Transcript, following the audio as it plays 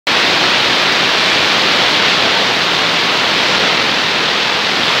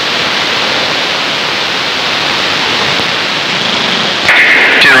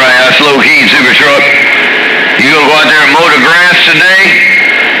mow the grass today?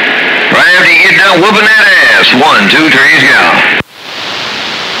 Right after you get done whooping that ass. 1, 2, 3, go.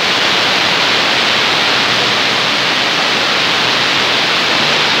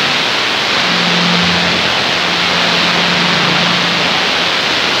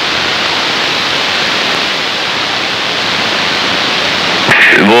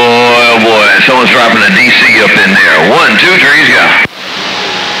 Boy, oh boy, someone's dropping a DC up in there. 1, 2, 3, go.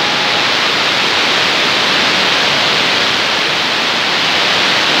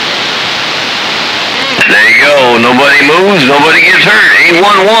 There you go. Nobody moves, nobody gets hurt.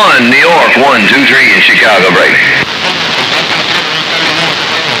 811, New York. 1, 2, 3 in Chicago, break.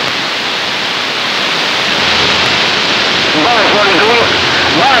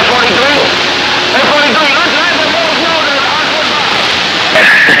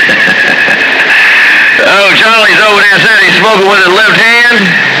 Oh, Charlie's over there said he's smoking with his left hand.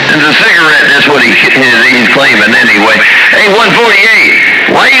 It's a cigarette, that's what he's claiming anyway. Hey,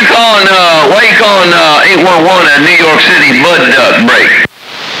 148, why you calling 811 a New York City mud duck break?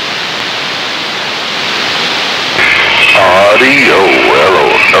 Audio,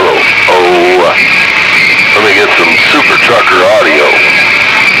 hello. Oh, let me get some Super Trucker audio.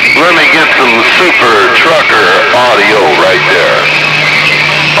 Let me get some Super Trucker audio right there.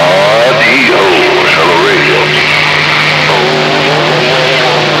 Audio, hello radio.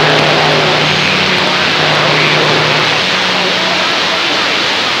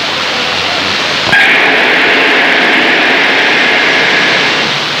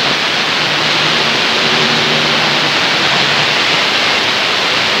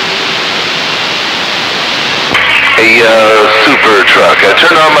 Super Truck. I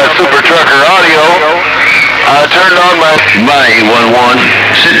turned on my Super Trucker audio. I turned on my... Bye, 811.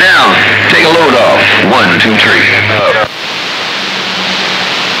 Sit down. Take a load off. 1, 2, 3.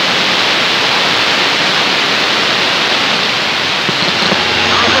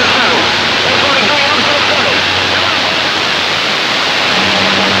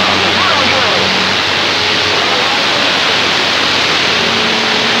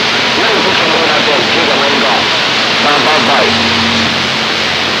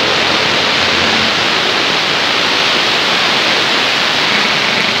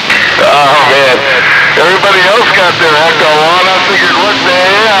 Oh man, everybody else got their echo on. I figured, what the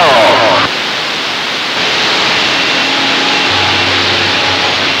hell?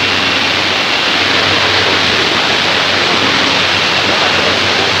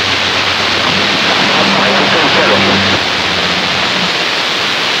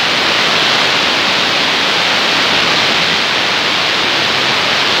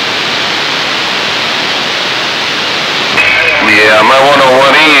 Yeah, my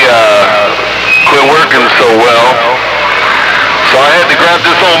 101E quit working so well, so I had to grab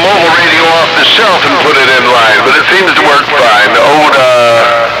this old mobile radio off the shelf and put it in line, but it seems to work fine. The old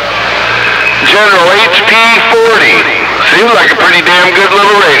General HP 40 seems like a pretty damn good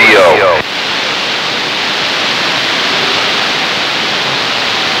little radio.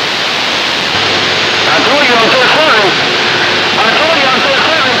 I told you I'm so sorry.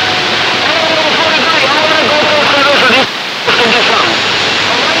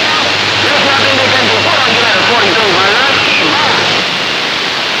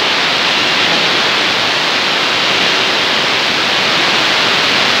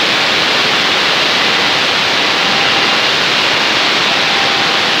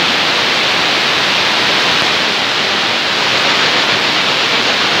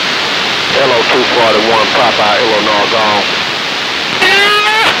 Hello, 241, Papa, Illinois, gone.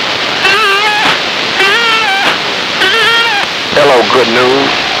 Hello, good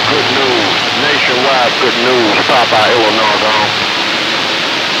news. Good news. Nationwide good news. Papa, Illinois, gone.